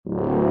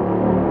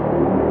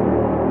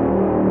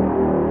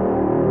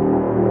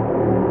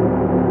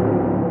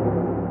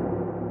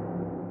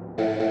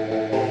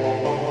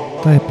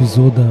Ta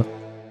epizoda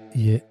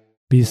je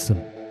pesem,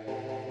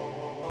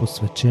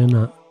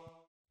 posvečena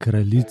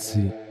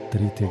kraljici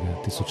tretjega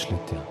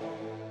tisočletja.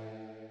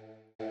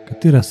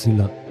 Katera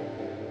sila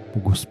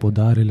bo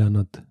gospodarila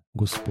nad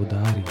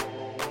gospodarji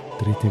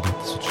tretjega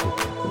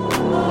tisočletja?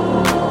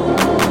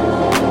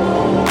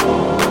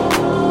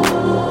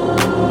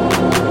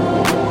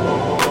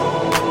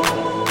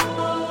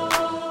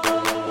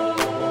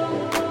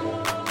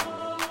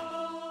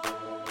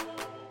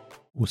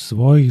 V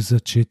svojih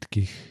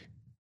začetkih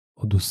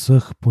od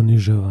vseh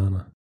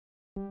poniževana,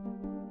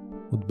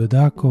 od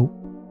bedakov,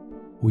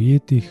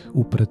 ujetih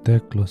v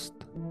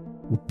preteklost,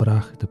 v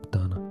prah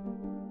teptana,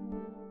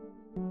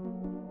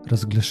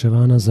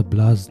 razglaševana za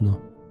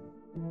blazno,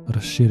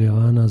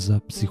 razširjevana za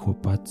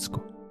psihopatsko,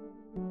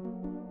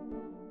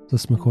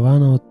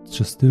 zasmehovana od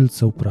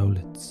častilcev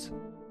pravljic.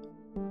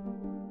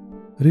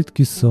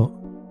 Redki so,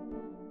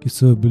 ki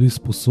so jo bili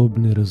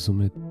sposobni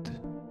razumeti,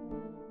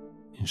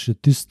 in še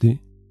tisti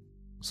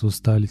so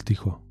ostali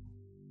tiho.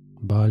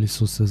 Bali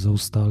so se za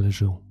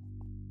ostaležev,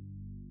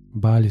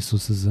 bali so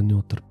se za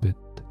njo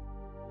trpeti.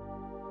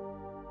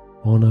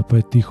 Ona pa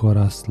je tiho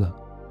rasla.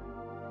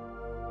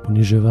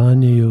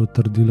 Poniževanje je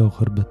utrdilo v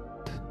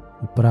hrbet,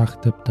 v prah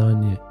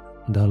teptanje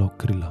dalo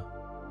krila.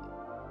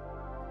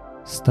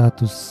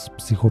 Status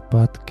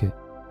psihopatke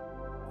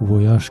v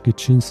vojaški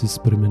čin si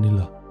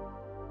spremenila.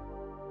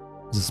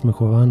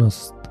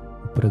 Zasmehovanost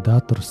v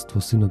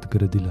predatorstvo si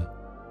nadgradila.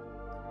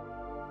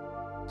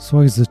 V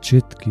svojih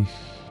začetkih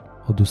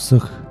od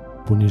vseh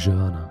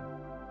poniževana.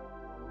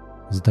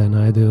 Zdaj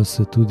najdejo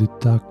se tudi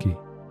taki,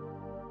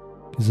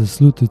 ki za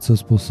slutico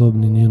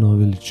sposobni njeno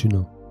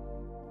veličino,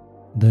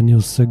 da ni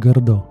vse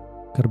grdo,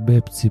 kar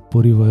bebci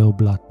porivajo v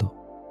blato,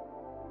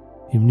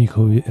 jim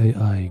njihovi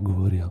AI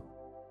govorijo.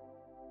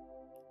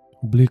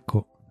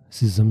 Obleko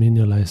si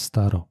zamenjala je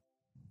staro,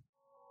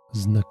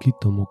 z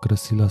nakitom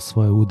okrasila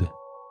svoje ude,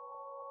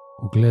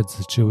 ugled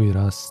začel ji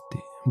rasti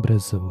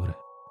brez zavore.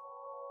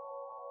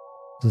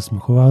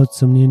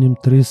 Zasmehovalcem njenim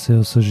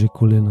tresejo se že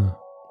kolena,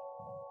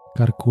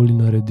 karkoli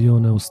naredijo,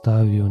 ne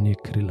ustavijo nje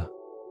krila.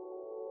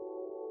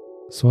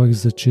 V svojih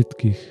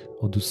začetkih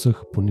od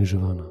vseh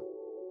poniževana.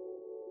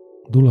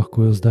 Kdo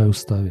lahko jo zdaj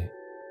ustavi?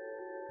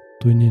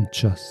 To je njen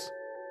čas.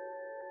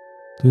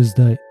 To je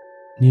zdaj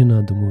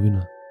njena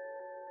domovina.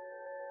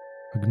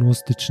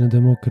 Agnostične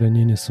demokra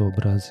njeni so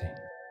obrazi.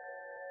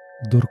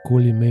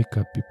 Kdorkoli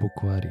make-upi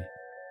pokvari,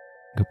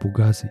 ga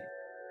pogazi.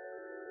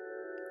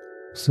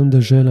 Vsem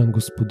deželam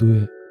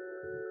gospoduje,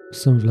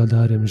 vsem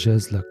vladarjem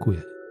žezla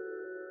kuje.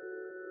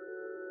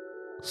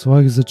 V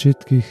svojih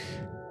začetkih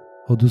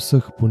od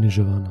vseh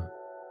poniževana,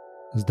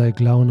 zdaj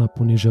glavna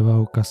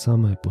poniževalka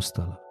sama je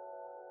postala.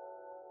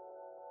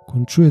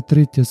 Končuje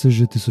tretje se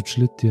že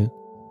tisočletje,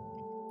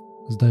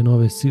 zdaj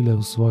nove sile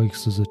v svojih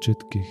so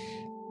začetkih.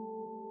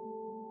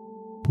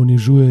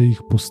 Ponižuje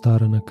jih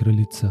postarana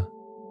kraljica,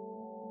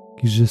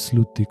 ki že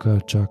sluti, kaj jo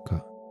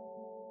čaka.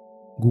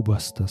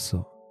 Gubasta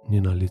so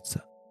njena lica.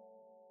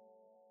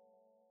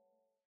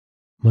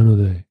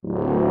 Manodej.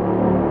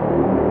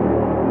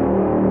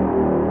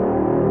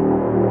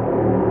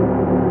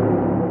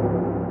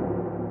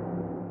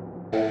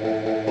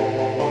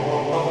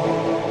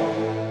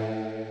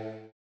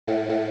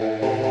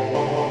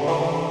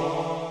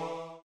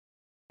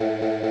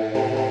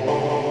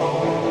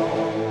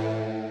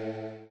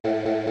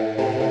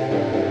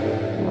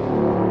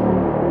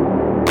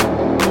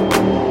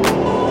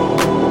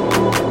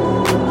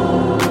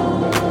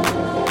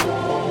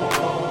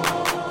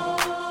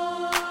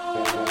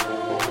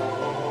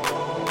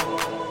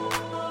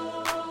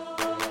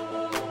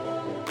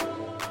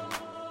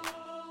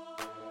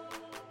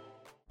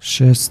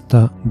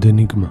 Šesta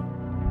denigma.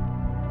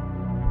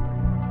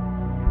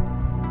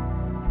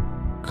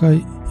 Kaj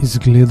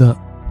izgleda,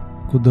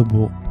 kot da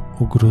bo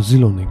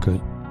ogrozilo nekaj,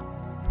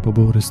 pa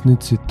bo v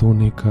resnici to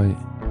nekaj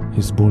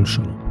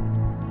izboljšalo?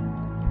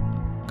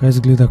 Kaj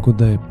izgleda, kot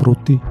da je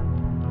proti,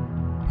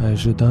 a je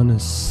že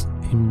danes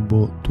in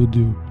bo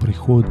tudi v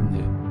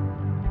prihodnje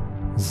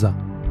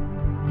za?